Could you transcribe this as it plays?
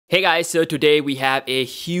Hey guys, so today we have a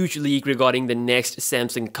huge leak regarding the next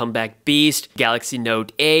Samsung comeback beast, Galaxy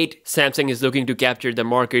Note 8. Samsung is looking to capture the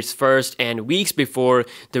markets first and weeks before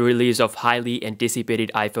the release of highly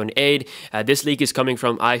anticipated iPhone 8. This leak is coming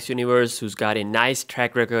from Ice Universe, who's got a nice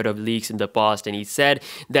track record of leaks in the past, and he said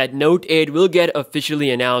that Note 8 will get officially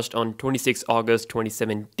announced on 26 August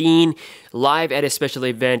 2017, live at a special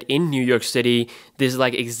event in New York City. This is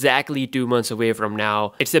like exactly 2 months away from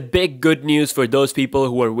now. It's a big good news for those people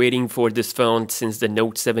who are waiting for this phone since the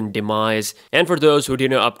Note 7 demise, and for those who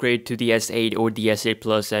didn't upgrade to the S8 or the S8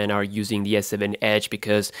 Plus and are using the S7 Edge,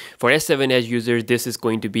 because for S7 Edge users this is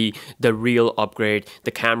going to be the real upgrade.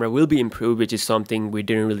 The camera will be improved, which is something we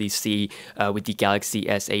didn't really see with the Galaxy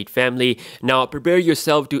S8 family. Now prepare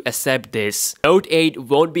yourself to accept this. Note 8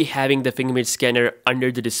 won't be having the fingerprint scanner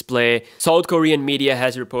under the display. South Korean media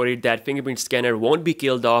has reported that fingerprint scanner won't be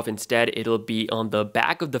killed off. Instead, it'll be on the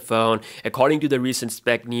back of the phone. According to the recent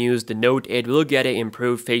spec news, the Note 8 will get an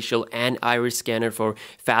improved facial and iris scanner for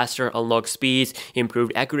faster unlock speeds,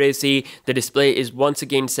 improved accuracy. The display is once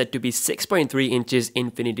again set to be 6.3 inches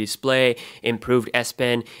Infinity Display, improved S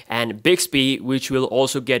Pen, and Bixby, which will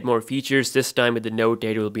also get more features. This time with the Note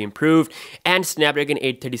 8 will be improved, and Snapdragon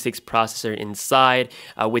 836 processor inside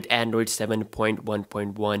with Android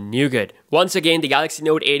 7.1.1 Nougat. Once again, the Galaxy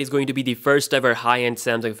Note 8 is going to be the first ever high-end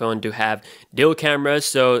Samsung phone to have dual cameras,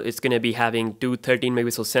 so it's going to be having two 13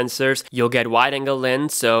 megapixel sensors. You'll get wide-angle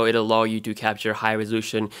lens, so it'll allow you to capture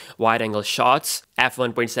high-resolution wide-angle shots.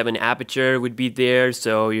 f1.7 aperture would be there,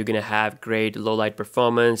 so you're going to have great low-light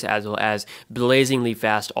performance as well as blazingly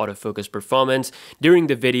fast autofocus performance during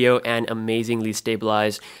the video, and amazingly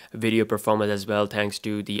stabilized video performance as well thanks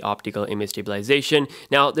to the optical image stabilization.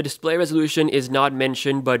 Now, the display resolution is not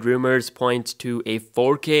mentioned, but rumors point to a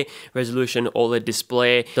 4K resolution OLED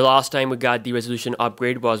display. The last time we got the resolution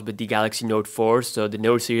upgrade was with the Galaxy Note 4, so the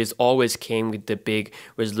Note series always came with the big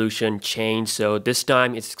resolution change. So this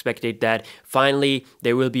time it's expected that finally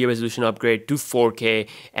there will be a resolution upgrade to 4K,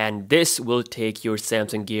 and this will take your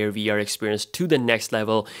Samsung Gear VR experience to the next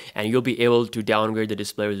level, and you'll be able to downgrade the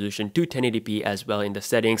display resolution to 1080p as well in the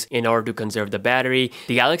settings in order to conserve the battery.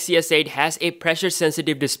 The Galaxy S8 has a pressure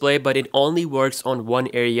sensitive display, but it only works on one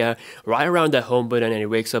area right around the home button, and it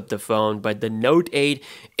wakes up the phone. But the Note 8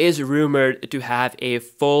 is rumored to have a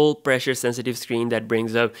full pressure sensitive screen that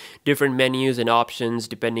brings up different menus and options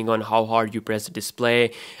depending on how hard you press the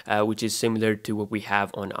display, which is similar to what we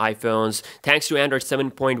have on iPhones. Thanks to Android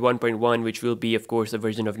 7.1.1, which will be of course a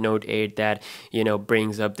version of Note 8 that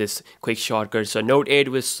brings up this quick shortcut. So Note 8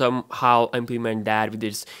 will somehow implement that with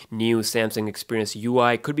this new Samsung Experience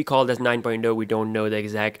UI. Could be called as 9.0. We don't know the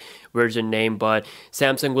exact version name, but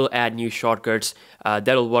Samsung will add new shortcuts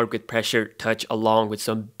that'll work with pressure touch along with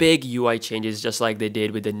some big UI changes, just like they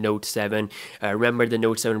did with the Note 7. Remember, the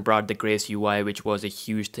Note 7 brought the Grace UI, which was a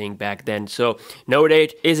huge thing back then. So Note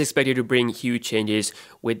 8 is expected to bring huge changes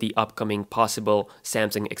with the upcoming possible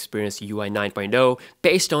Samsung Experience UI 9.0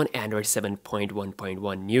 based on Android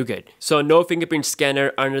 7.1.1 Nougat. So no fingerprint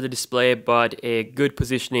scanner under the display, but a good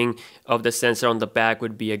positioning of the sensor on the back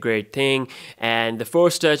would be a great thing. And the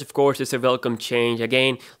Force Touch, of course, is a welcome change.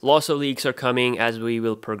 Again, lots of leaks are coming as we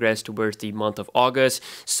will progress towards the month of August.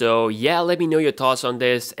 So yeah, let me know your thoughts on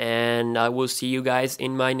this, and I will see you guys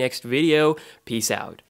in my next video. Peace out.